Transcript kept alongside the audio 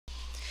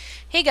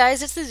Hey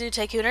guys, it's the Zoo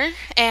Tycooner,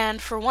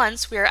 and for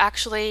once we are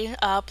actually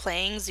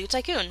playing Zoo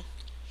Tycoon.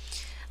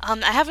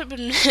 I haven't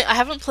been I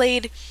haven't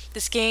played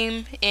this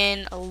game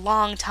in a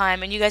long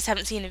time, and you guys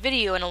haven't seen a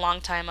video in a long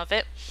time of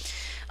it.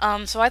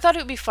 So I thought it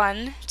would be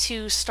fun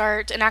to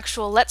start an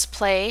actual Let's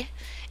Play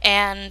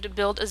and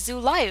build a zoo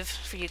live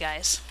for you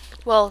guys.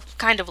 Well,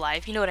 kind of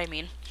live, you know what I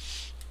mean.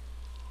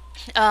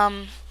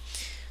 Um,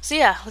 so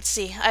yeah, let's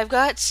see. I've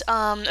got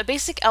a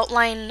basic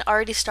outline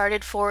already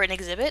started for an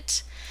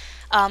exhibit.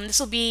 This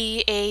will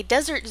be a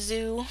desert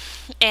zoo,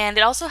 and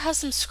it also has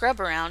some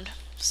scrub around,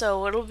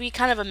 so it'll be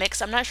kind of a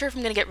mix. I'm not sure if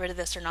I'm going to get rid of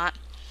this or not.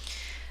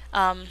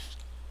 I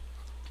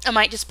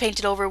might just paint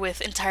it over with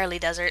entirely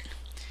desert,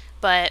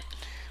 but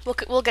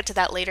we'll get to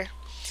that later.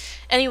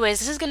 Anyways,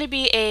 this is going to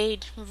be a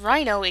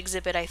rhino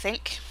exhibit, I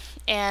think,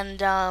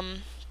 and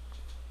I'm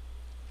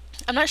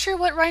not sure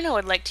what rhino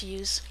I'd like to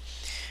use.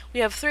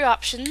 We have three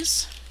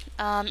options: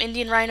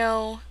 Indian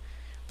rhino,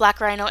 black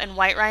rhino, and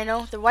white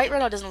rhino. The white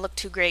rhino doesn't look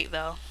too great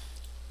though,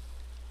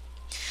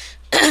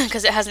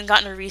 because it hasn't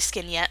gotten a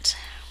reskin yet.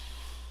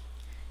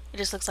 It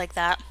just looks like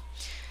that.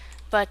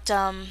 But,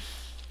 I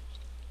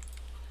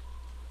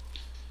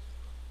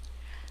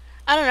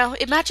don't know.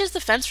 It matches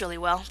the fence really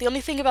well. The only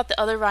thing about the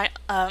other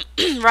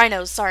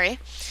rhinos, sorry,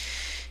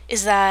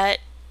 is that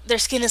their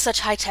skin is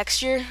such high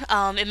texture,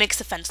 it makes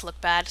the fence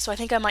look bad. So I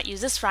think I might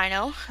use this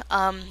rhino,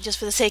 just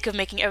for the sake of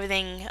making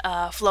everything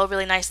flow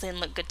really nicely and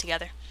look good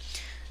together.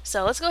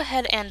 So let's go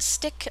ahead and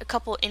stick a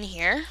couple in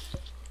here.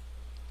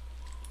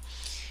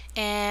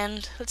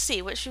 And let's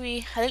see, what should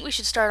we... I think we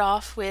should start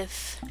off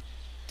with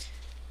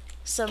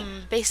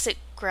some basic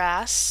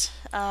grass.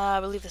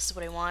 I believe this is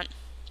what I want.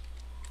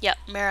 Yep,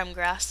 marram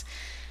grass.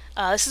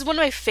 This is one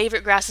of my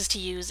favorite grasses to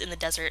use in the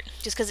desert,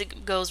 just because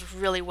it goes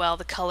really well,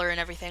 the color and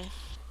everything.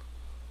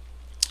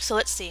 So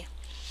let's see.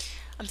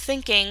 I'm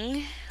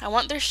thinking I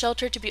want their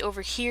shelter to be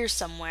over here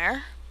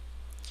somewhere.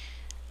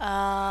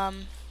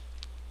 Alright,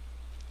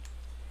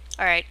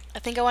 I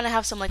think I want to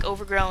have some like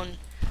overgrown,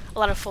 a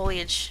lot of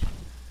foliage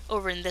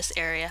over in this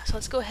area. So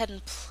let's go ahead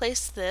and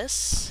place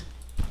this.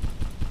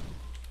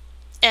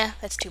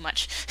 That's too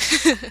much.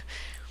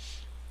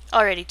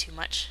 Already too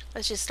much.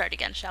 Let's just start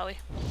again, shall we?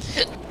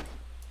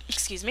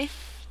 Excuse me.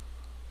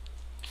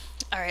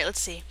 Alright,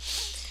 let's see.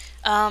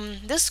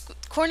 This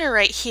corner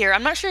right here,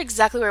 I'm not sure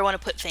exactly where I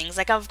want to put things.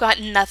 Like, I've got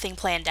nothing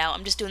planned out.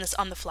 I'm just doing this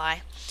on the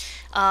fly.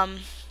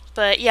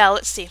 But yeah,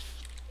 let's see.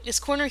 This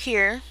corner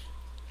here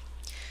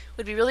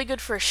would be really good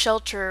for a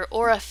shelter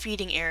or a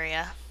feeding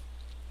area.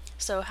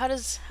 So how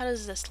does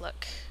this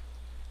look?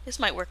 This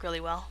might work really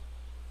well.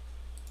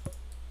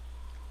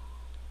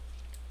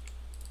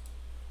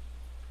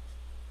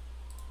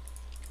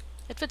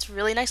 It fits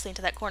really nicely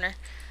into that corner.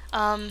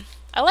 I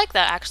like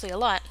that actually a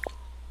lot.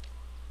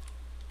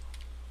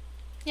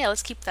 Yeah,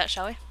 let's keep that,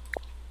 shall we?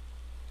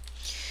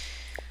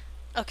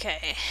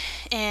 Okay,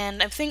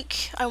 and I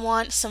think I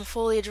want some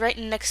foliage right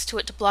next to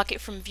it to block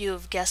it from view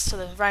of guests so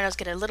the rhinos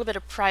get a little bit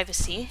of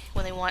privacy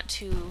when they want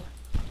to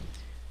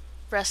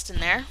rest in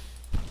there.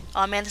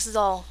 Oh man, this is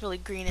all really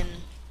green and...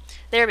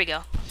 There we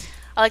go.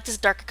 I like this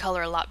darker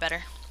color a lot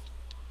better.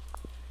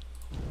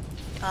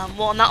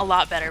 Well, not a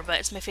lot better, but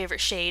it's my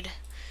favorite shade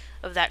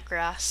of that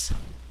grass.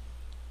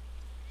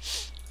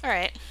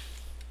 Alright.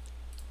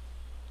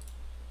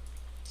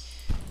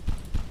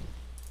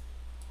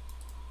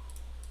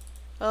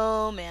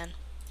 Oh man.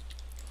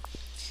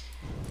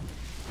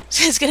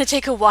 It's gonna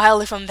take a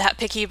while if I'm that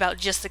picky about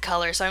just the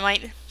color, so I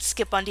might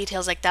skip on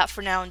details like that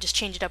for now and just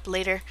change it up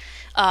later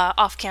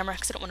off camera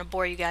because I don't want to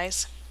bore you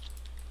guys.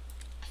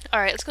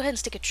 Alright, let's go ahead and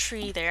stick a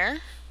tree there.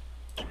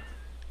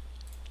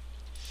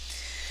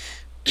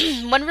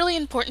 One really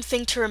important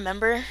thing to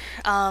remember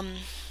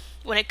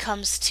when it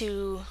comes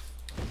to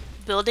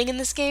building in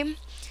this game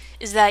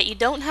is that you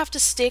don't have to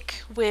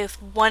stick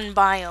with one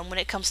biome when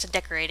it comes to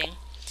decorating.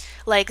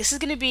 Like, this is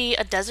going to be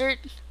a desert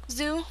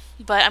zoo,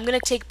 but I'm going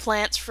to take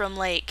plants from,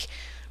 like,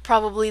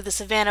 probably the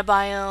savanna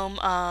biome,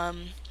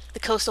 the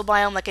coastal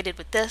biome like I did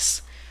with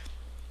this.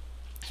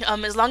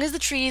 As long as the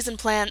trees and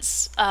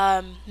plants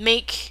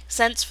make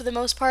sense for the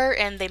most part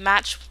and they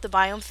match the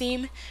biome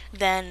theme,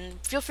 then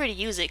feel free to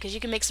use it because you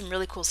can make some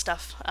really cool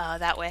stuff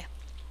that way.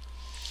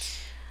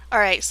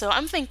 Alright, so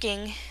I'm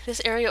thinking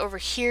this area over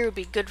here would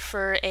be good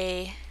for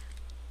a...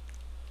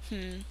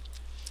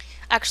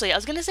 Actually, I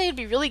was going to say it'd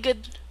be really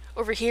good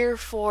over here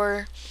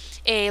for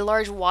a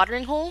large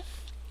watering hole,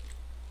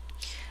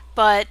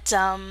 but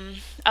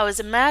I was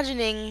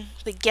imagining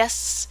the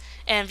guests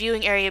and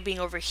viewing area being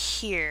over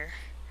here.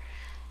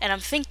 And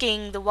I'm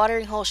thinking the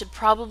watering hole should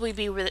probably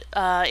be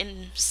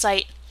in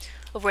sight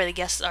of where the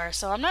guests are,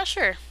 so I'm not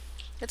sure.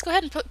 Let's go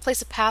ahead and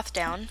place a path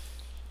down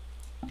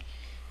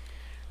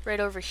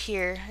right over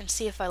here and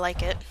see if I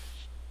like it.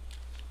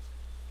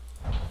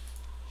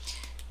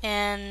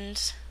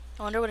 And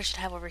I wonder what I should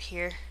have over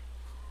here.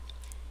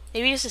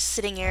 Maybe just a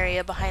sitting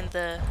area behind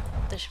the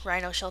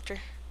rhino shelter.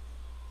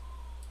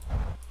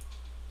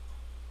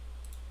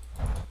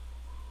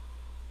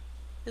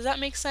 Does that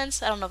make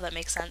sense? I don't know if that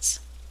makes sense.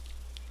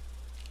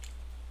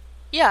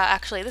 Yeah,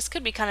 actually, this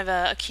could be kind of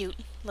a cute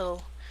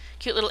little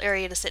cute little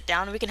area to sit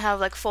down. We can have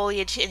like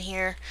foliage in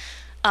here,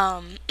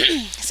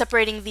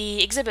 separating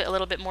the exhibit a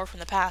little bit more from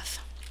the path.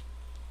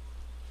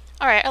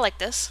 Alright, I like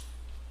this.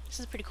 This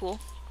is pretty cool.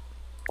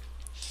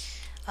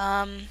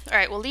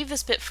 Alright, we'll leave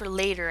this bit for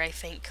later, I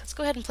think. Let's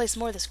go ahead and place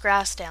more of this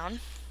grass down.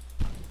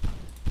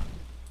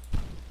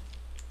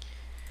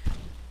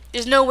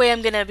 There's no way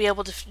I'm going to be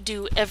able to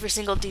do every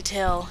single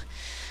detail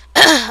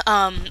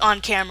on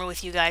camera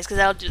with you guys, because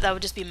that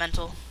would just be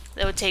mental.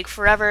 That would take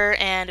forever,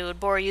 and it would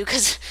bore you,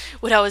 because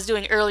what I was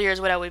doing earlier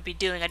is what I would be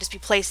doing. I'd just be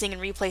placing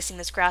and replacing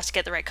this grass to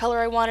get the right color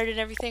I wanted and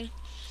everything.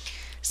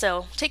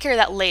 So, take care of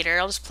that later.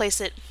 I'll just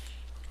place it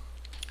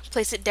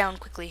down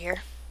quickly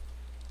here.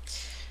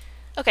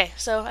 Okay,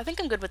 so I think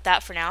I'm good with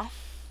that for now.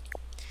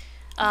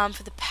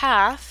 For the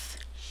path,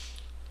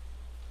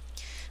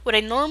 what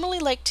I normally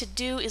like to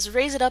do is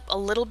raise it up a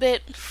little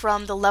bit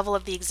from the level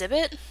of the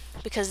exhibit,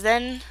 because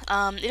then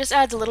it just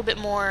adds a little bit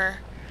more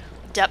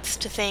depth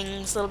to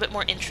things, a little bit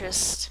more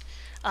interest,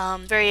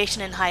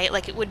 variation in height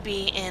like it would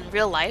be in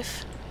real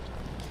life.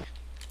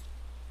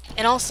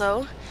 And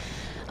also,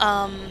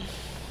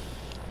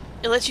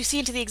 it lets you see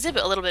into the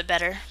exhibit a little bit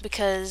better,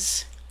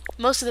 because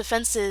most of the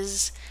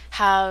fences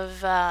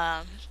have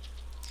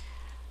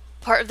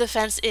part of the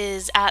fence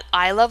is at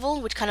eye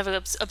level, which kind of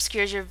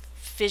obscures your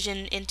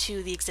vision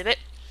into the exhibit.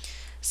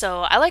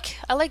 So I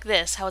like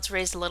this, how it's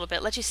raised a little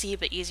bit, lets you see a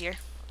bit easier.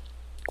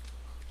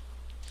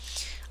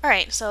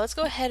 Alright, so let's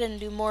go ahead and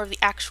do more of the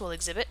actual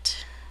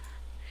exhibit.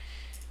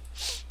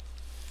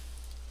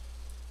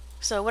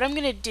 So what I'm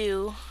going to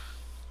do,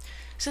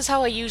 this is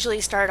how I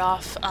usually start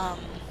off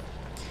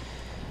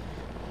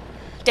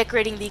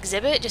decorating the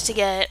exhibit, just to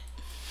get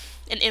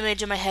an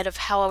image in my head of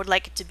how I would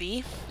like it to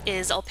be,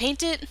 is I'll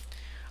paint it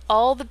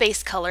all the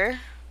base color,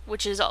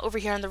 which is over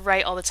here on the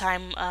right all the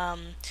time,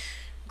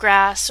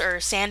 grass or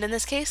sand in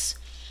this case,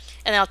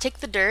 and then I'll take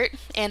the dirt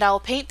and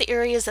I'll paint the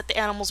areas that the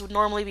animals would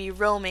normally be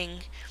roaming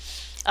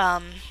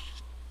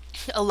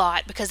a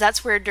lot, because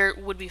that's where dirt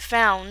would be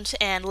found,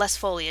 and less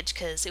foliage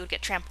because it would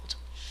get trampled.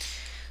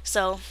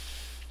 So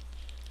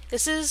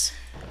this is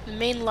the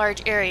main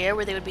large area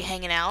where they would be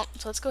hanging out,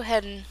 so let's go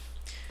ahead and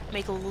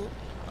make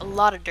a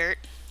lot of dirt,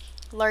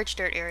 large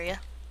dirt area.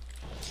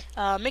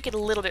 Make it a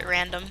little bit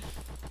random,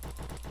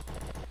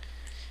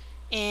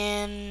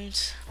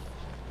 and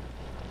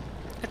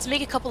let's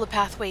make a couple of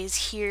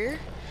pathways here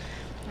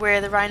where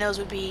the rhinos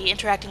would be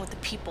interacting with the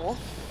people.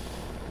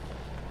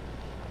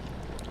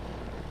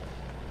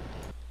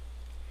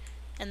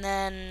 And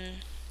then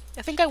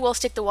I think I will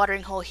stick the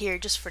watering hole here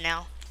just for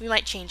now. We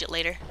might change it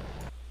later.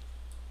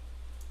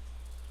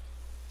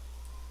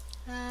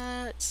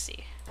 Let's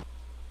see.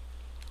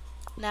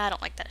 Nah, I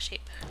don't like that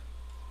shape.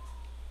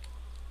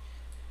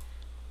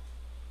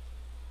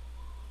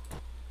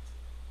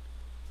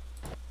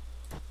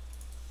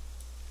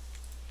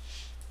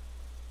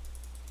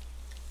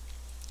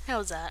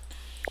 How's that?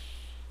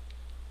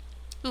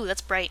 Ooh,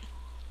 that's bright.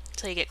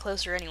 Until you get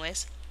closer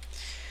anyways.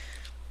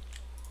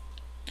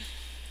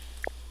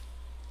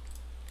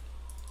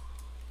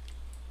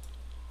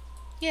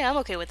 Yeah, I'm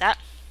okay with that.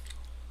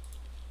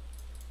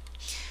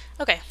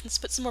 Okay, let's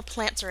put some more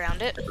plants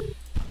around it.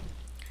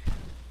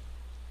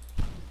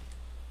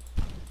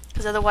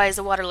 Because otherwise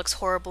the water looks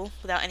horrible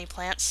without any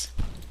plants.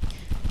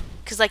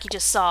 Because like you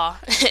just saw,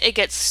 it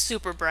gets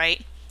super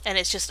bright and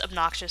it's just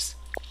obnoxious.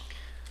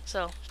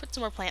 So, put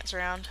some more plants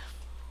around.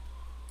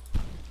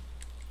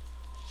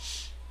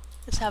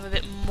 Let's have a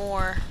bit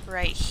more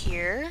right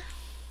here.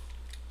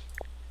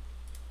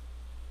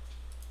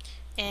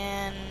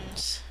 And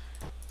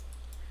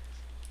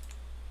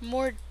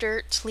more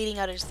dirt leading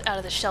out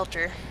of the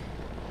shelter,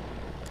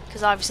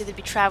 because obviously they'd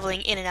be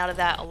traveling in and out of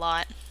that a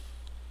lot.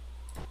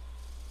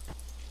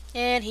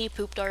 And he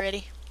pooped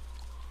already.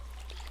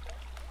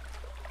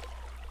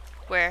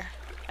 Where?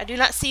 I do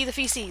not see the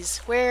feces.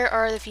 Where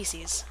are the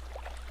feces?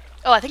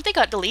 Oh, I think they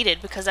got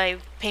deleted because I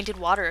painted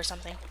water or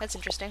something. That's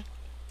interesting.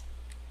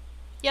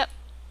 Yep.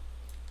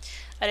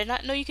 I did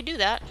not know you could do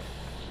that.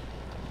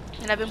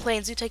 And I've been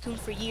playing ZT2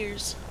 for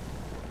years.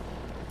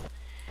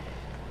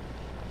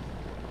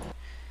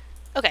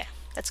 Okay,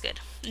 that's good.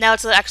 Now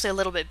it's actually a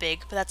little bit big,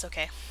 but that's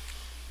okay.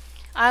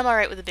 I'm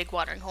alright with a big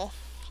watering hole.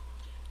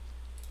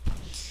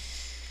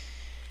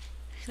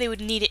 They would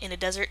need it in a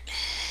desert.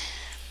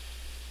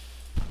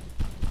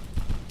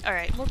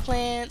 Alright, more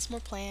plants,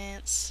 more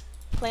plants.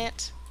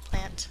 Plant,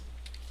 plant.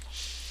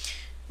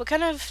 What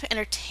kind of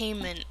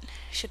entertainment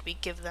should we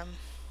give them?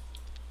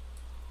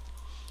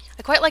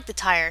 I quite like the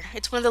tire.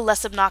 It's one of the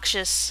less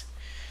obnoxious,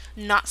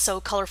 not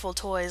so colorful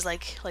toys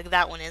like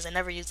that one is. I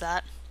never use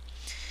that.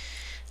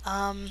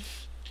 A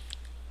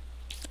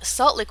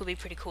salt lick would be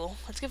pretty cool.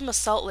 Let's give him a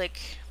salt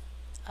lick.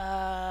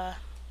 Where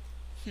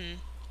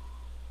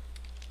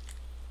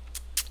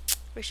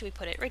should we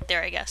put it? Right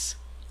there, I guess.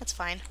 That's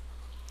fine.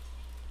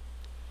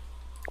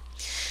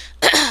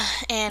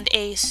 And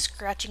a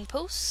scratching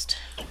post.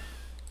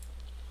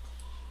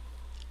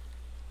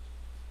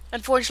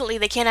 Unfortunately,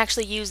 they can't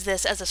actually use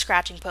this as a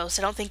scratching post.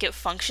 I don't think it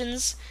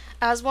functions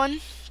as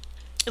one.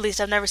 At least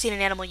I've never seen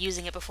an animal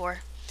using it before.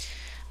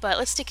 But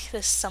let's stick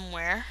this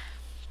somewhere.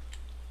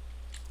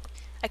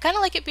 I kind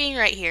of like it being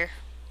right here.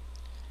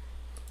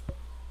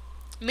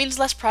 It means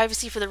less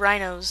privacy for the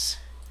rhinos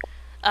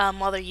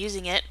while they're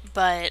using it,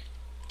 but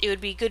it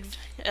would be good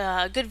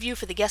good view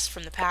for the guests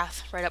from the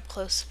path, right up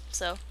close.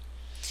 So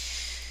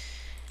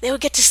they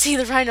would get to see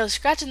the rhinos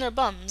scratching their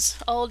bums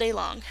all day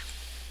long.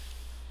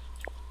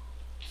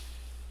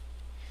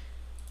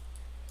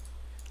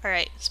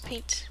 Alright, let's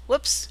paint.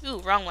 Whoops! Ooh,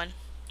 wrong one.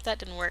 That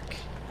didn't work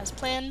as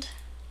planned.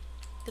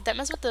 Did that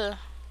mess with the...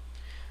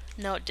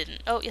 No, it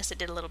didn't. Oh, yes, it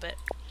did a little bit.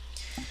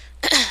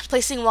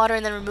 Placing water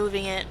and then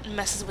removing it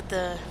messes with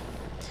the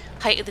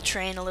height of the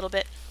train a little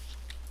bit.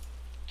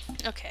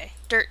 Okay,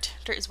 dirt.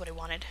 Dirt is what I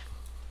wanted.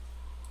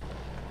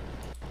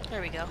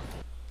 There we go.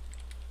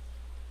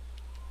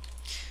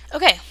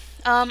 Okay,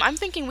 I'm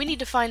thinking we need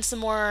to find some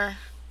more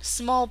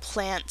small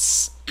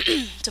plants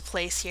to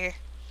place here.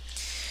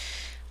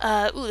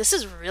 Ooh, this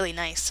is really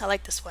nice. I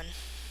like this one.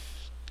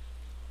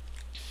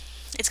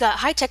 It's got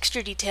high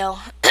texture detail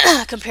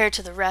compared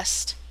to the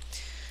rest.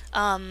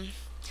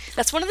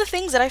 That's one of the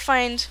things that I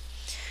find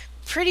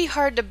pretty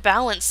hard to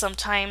balance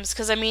sometimes,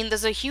 because I mean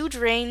there's a huge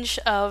range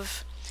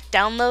of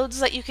downloads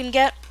that you can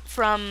get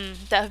from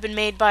that have been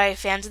made by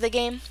fans of the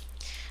game,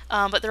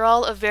 but they're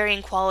all of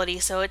varying quality,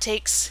 so it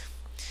takes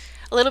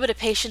a little bit of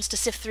patience to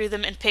sift through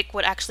them and pick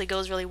what actually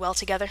goes really well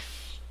together.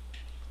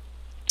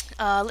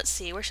 Let's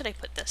see, where should I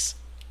put this?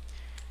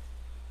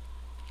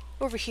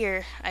 Over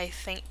here, I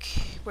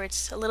think, where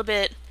it's a little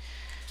bit,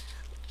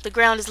 the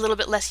ground is a little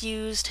bit less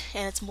used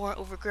and it's more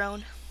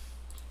overgrown.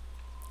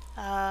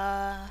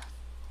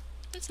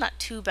 It's not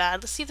too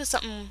bad. Let's see if there's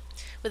something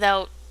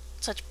without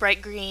such bright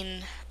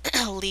green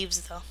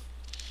leaves, though.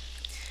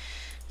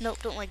 Nope,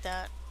 don't like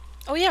that.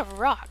 Oh yeah,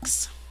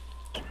 rocks.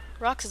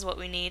 Rocks is what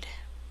we need.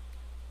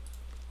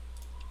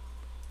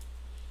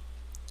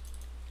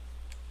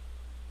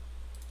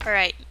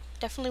 Alright,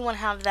 definitely want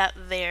to have that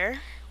there.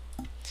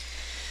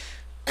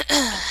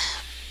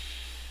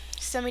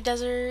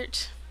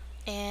 Semi-desert,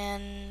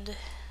 and let's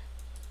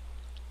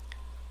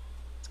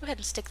go ahead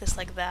and stick this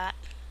like that.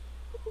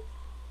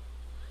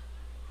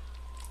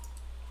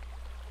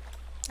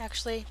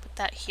 Actually, put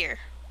that here.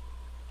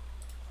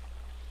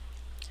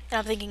 And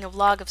I'm thinking of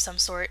log of some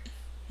sort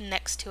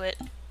next to it.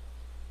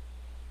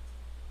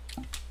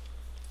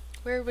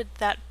 Where would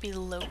that be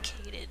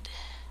located?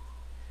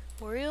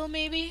 Boreal,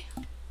 maybe?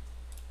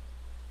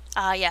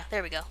 Yeah,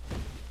 there we go.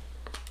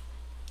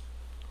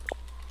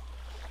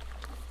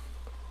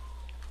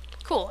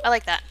 Cool, I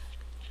like that.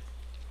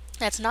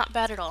 That's not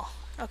bad at all.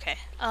 Okay,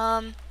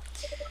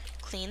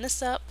 clean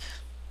this up.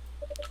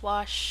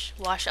 Wash.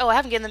 Oh, I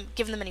haven't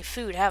given them any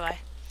food, have I?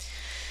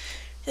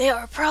 They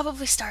are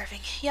probably starving.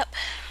 Yep.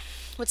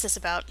 What's this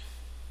about?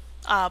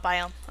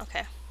 Biome.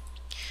 Okay.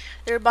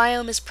 Their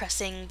biome is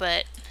pressing,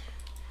 but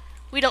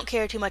we don't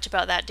care too much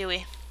about that, do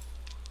we?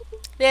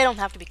 They don't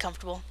have to be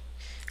comfortable.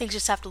 Things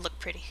just have to look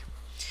pretty.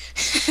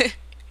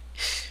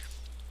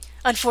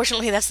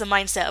 Unfortunately, that's the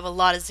mindset of a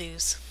lot of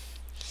zoos.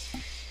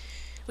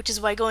 Which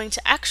is why going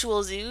to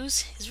actual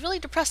zoos is really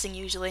depressing,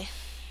 usually.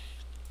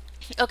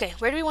 Okay,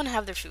 where do we want to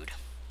have their food?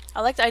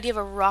 I like the idea of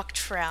a rock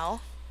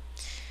trowel.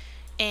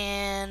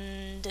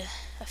 And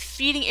a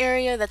feeding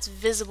area that's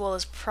visible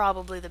is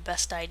probably the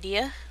best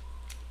idea.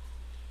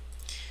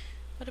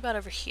 What about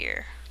over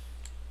here?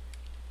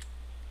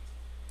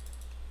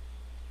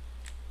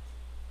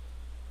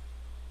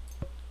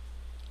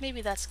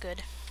 Maybe that's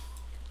good.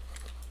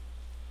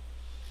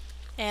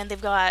 And they've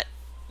got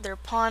their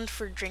pond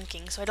for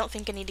drinking, so I don't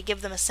think I need to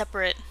give them a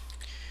separate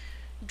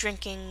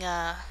drinking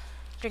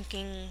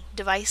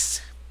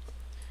device.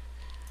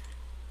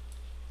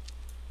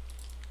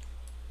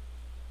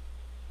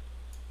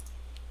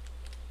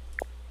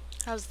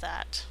 How's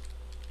that?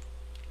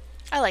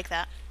 I like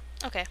that.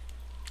 Okay.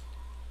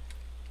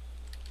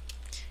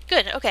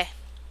 Good, okay.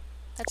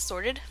 That's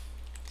sorted.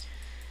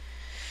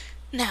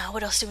 Now,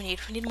 what else do we need?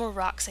 We need more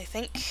rocks, I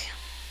think.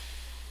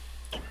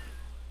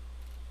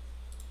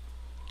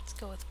 Let's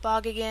go with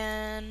bog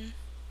again.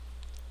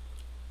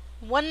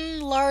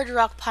 One large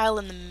rock pile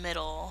in the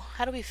middle.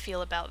 How do we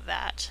feel about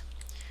that?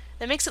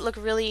 That makes it look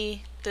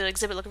really, the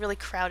exhibit look really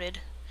crowded.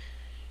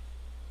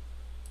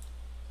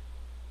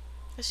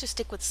 Let's just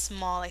stick with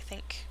small, I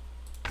think.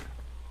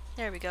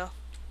 There we go.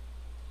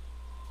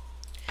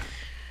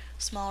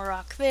 Small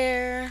rock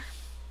there.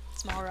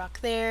 Small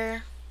rock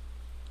there.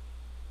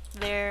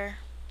 There.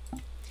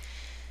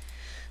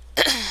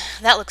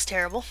 That looks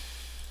terrible.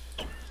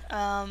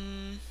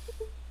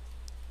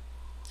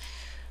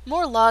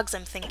 More logs,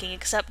 I'm thinking,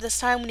 except this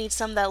time we need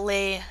some that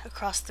lay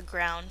across the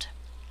ground.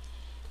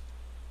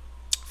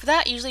 For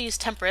that, usually use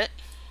temperate.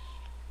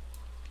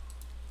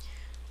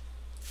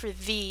 For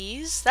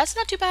these, that's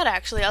not too bad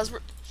actually.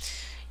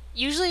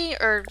 Usually,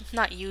 or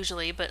not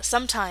usually, but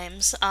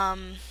sometimes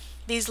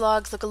these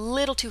logs look a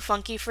little too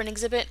funky for an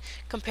exhibit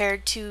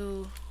compared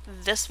to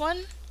this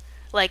one.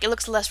 Like, it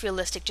looks less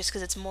realistic just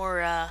because it's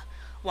more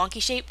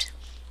wonky shaped.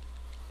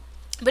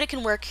 But it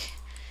can work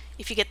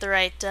if you get the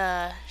right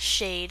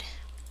shade.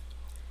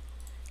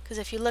 Because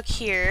if you look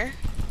here,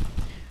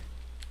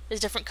 there's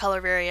different color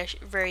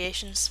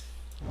variations.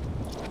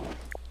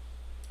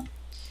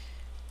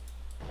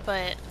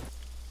 but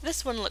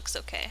this one looks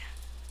okay.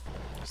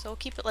 So we'll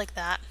keep it like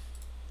that.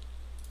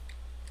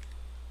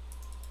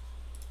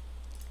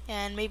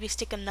 And maybe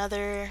stick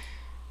another...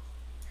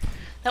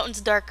 That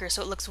one's darker,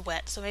 so it looks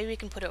wet, so maybe we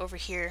can put it over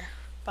here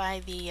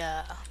by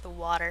the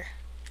water.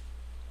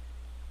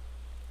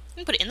 We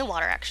can put it in the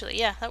water, actually.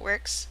 Yeah, that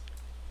works.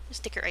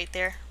 Just stick it right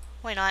there.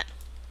 Why not?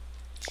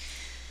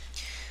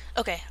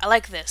 Okay, I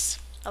like this.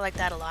 I like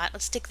that a lot.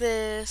 Let's stick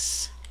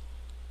this...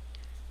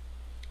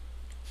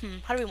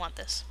 how do we want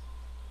this?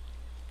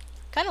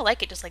 Kind of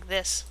like it just like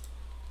this.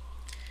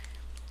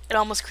 It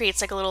almost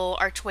creates like a little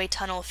archway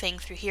tunnel thing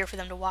through here for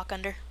them to walk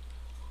under.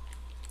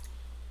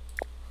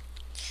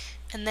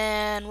 And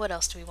then, what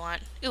else do we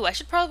want? Ooh, I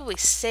should probably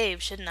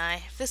save, shouldn't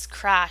I? If this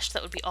crashed,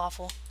 that would be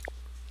awful.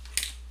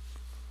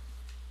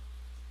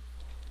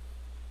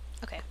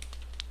 Okay.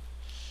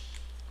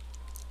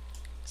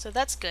 So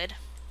that's good.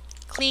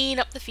 Clean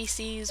up the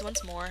feces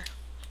once more.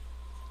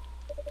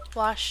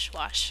 Wash,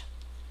 wash.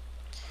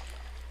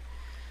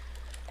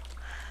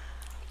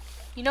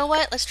 You know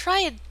what? Let's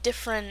try a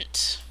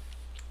different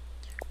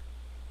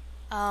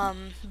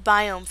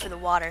biome for the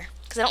water,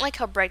 because I don't like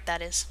how bright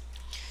that is.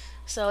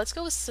 So let's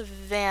go with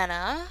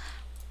Savannah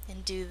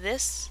and do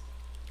this.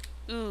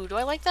 Ooh, do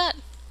I like that?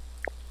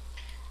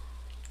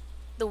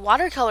 The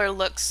watercolor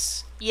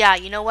looks... Yeah,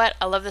 you know what?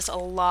 I love this a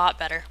lot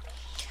better.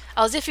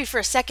 I was iffy for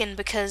a second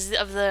because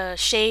of the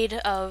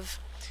shade of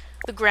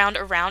the ground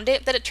around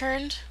it that it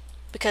turned,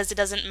 because it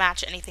doesn't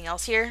match anything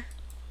else here.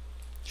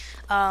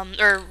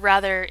 Or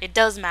rather, it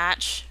does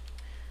match,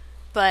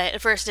 but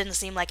at first it didn't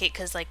seem like it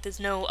because like there's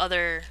no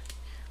other...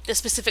 The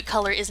specific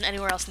color isn't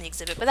anywhere else in the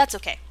exhibit, but that's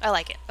okay. I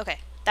like it. Okay.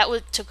 That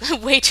took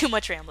way too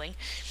much rambling.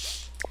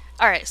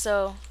 Alright,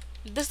 so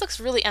this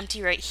looks really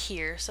empty right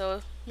here,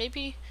 so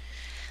maybe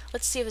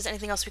let's see if there's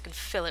anything else we can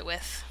fill it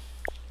with.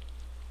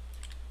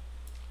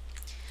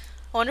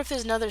 I wonder if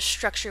there's another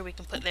structure we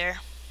can put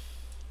there.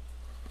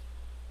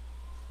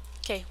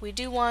 Okay, we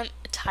do want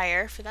a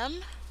tire for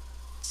them.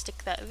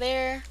 Stick that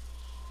there.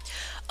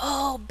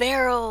 Oh,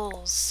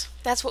 barrels!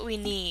 That's what we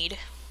need.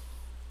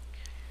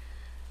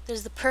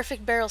 There's the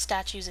perfect barrel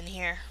statues in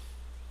here.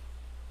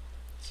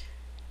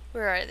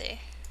 Where are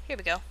they? Here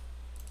we go.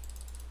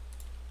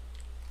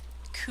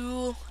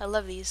 Cool. I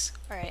love these.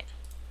 Alright.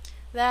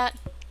 That.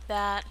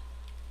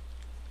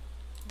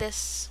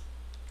 This.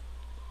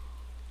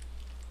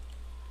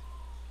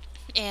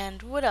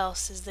 And what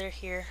else is there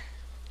here?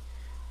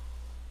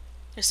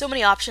 There's so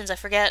many options, I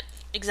forget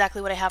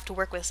exactly what I have to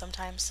work with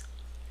sometimes.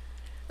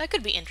 That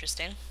could be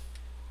interesting.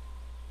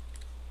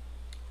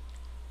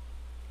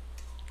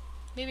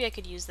 Maybe I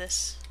could use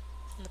this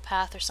in the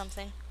path or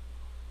something.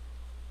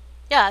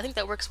 Yeah, I think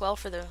that works well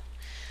for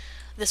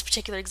this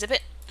particular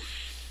exhibit.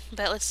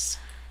 But let's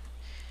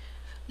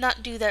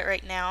not do that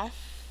right now.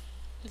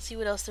 Let's see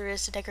what else there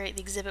is to decorate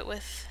the exhibit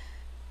with.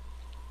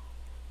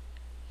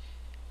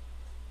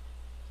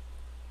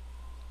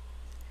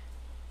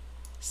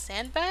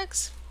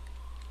 Sandbags?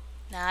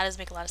 Nah, that doesn't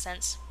make a lot of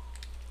sense.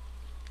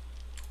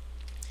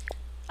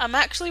 I'm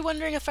actually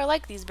wondering if I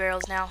like these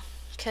barrels now,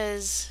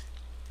 because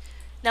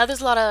now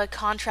there's a lot of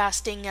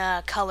contrasting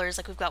colors.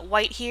 Like we've got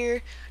white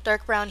here,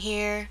 dark brown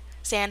here,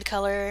 sand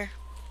color.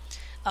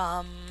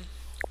 I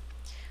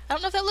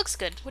don't know if that looks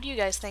good. What do you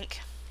guys think?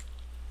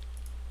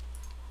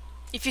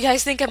 If you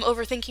guys think I'm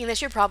overthinking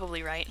this, you're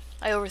probably right.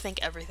 I overthink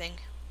everything.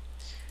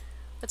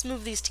 Let's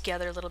move these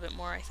together a little bit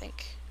more, I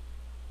think.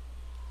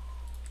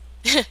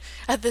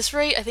 At this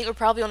rate, I think we're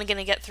probably only going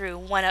to get through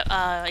one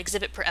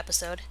exhibit per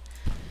episode.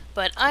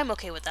 But I'm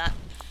okay with that.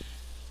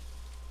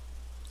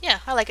 Yeah,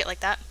 I like it like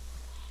that.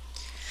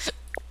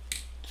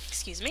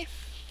 Excuse me.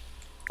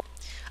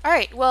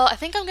 Alright, well, I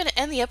think I'm going to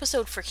end the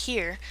episode for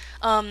here.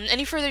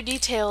 Any further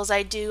details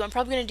I'm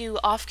probably going to do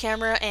off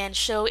camera and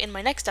show in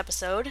my next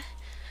episode.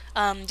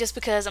 Just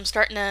because I'm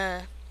starting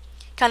to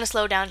kind of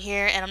slow down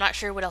here and I'm not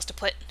sure what else to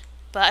put.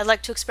 But I'd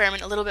like to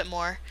experiment a little bit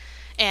more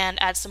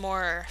and add some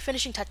more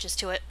finishing touches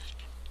to it.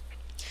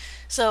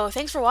 So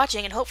thanks for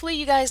watching, and hopefully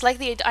you guys like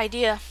the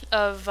idea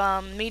of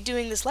me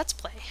doing this Let's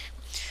Play.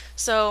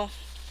 So,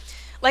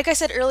 like I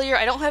said earlier,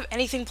 I don't have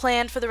anything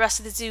planned for the rest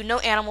of the zoo, no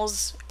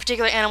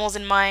particular animals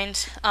in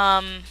mind.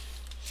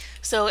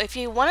 So if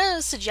you want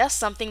to suggest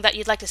something that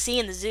you'd like to see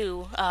in the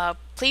zoo,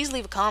 please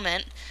leave a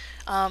comment.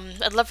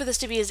 I'd love for this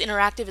to be as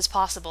interactive as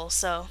possible,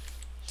 so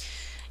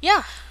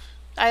yeah.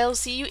 I'll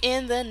see you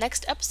in the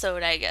next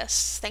episode, I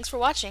guess. Thanks for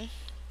watching.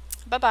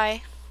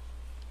 Bye-bye.